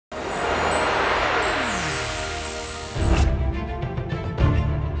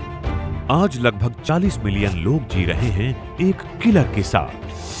आज लगभग 40 मिलियन लोग जी रहे हैं एक किलर के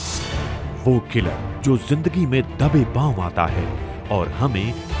साथ। वो किलर जो जिंदगी में दबे पांव आता है और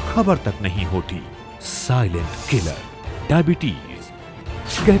हमें खबर तक नहीं होती। Silent killer, diabetes.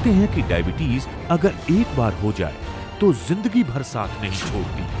 कहते हैं कि डायबिटीज अगर एक बार हो जाए तो जिंदगी भर साथ नहीं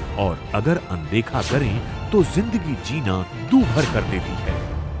छोड़ती और अगर अनदेखा करें तो जिंदगी जीना दूभर कर देती है।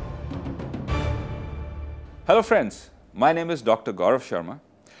 Hello friends, my name is Dr. Gaurav Sharma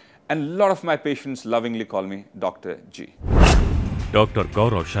and a lot of my patients lovingly call me Dr.G. Doctor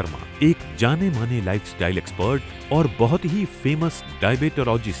Gaurav Sharma एक जाने माने लाइफस्टाइल एक्सपर्ट और बहुत ही फेमस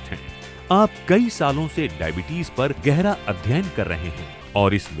डायबिटोलॉजिस्ट हैं। आप कई सालों से डायबिटीज पर गहरा अध्ययन कर रहे हैं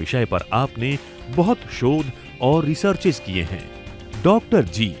और इस विषय पर आपने बहुत शोध और रिसर्चेस किए हैं। डॉक्टर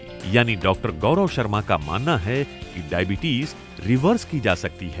जी यानी डॉक्टर गौरव शर्मा का मानना है कि डायबिटीज रिवर्स की जा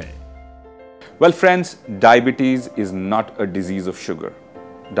सकती है। Well friends, diabetes is not a disease of sugar.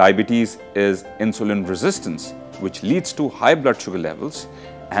 Diabetes is insulin resistance, which leads to high blood sugar levels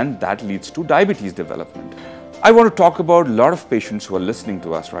and that leads to diabetes development. I want to talk about a lot of patients who are listening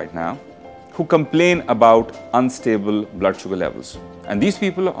to us right now who complain about unstable blood sugar levels. And these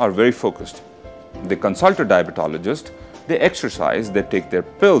people are very focused. They consult a diabetologist, they exercise, they take their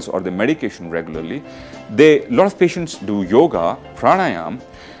pills or their medication regularly. A lot of patients do yoga, pranayam,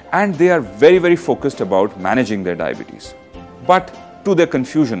 and they are very focused about managing their diabetes. But to their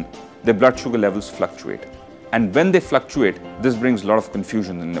confusion, their blood sugar levels fluctuate. And when they fluctuate, this brings a lot of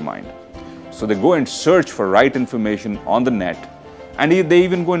confusion in their mind. So they go and search for right information on the net, and they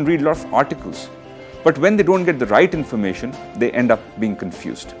even go and read a lot of articles. But when they don't get the right information, they end up being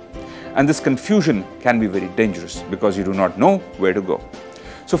confused. And this confusion can be very dangerous because you do not know where to go.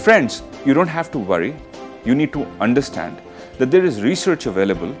 So friends, you don't have to worry. You need to understand that there is research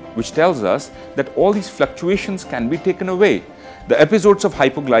available which tells us that all these fluctuations can be taken away. The episodes of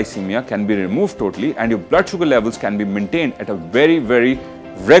hypoglycemia can be removed totally and your blood sugar levels can be maintained at a very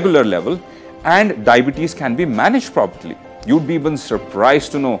regular level and diabetes can be managed properly. You'd be even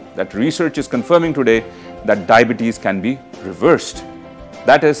surprised to know that research is confirming today that diabetes can be reversed.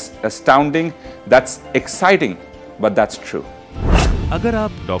 That is astounding, that's exciting, but that's true. अगर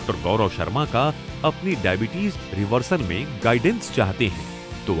आप doctor Gaurav Sharma का अपनी diabetes reversal में guidance चाहते हैं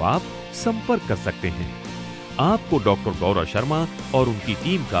तो आप संपर्क कर सकते हैं। आपको डॉक्टर गौरव शर्मा और उनकी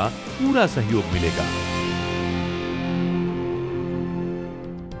टीम का पूरा सहयोग मिलेगा।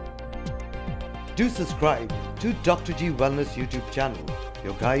 Do subscribe to Dr. G Wellness YouTube channel,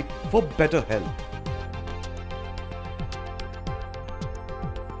 your guide for better health.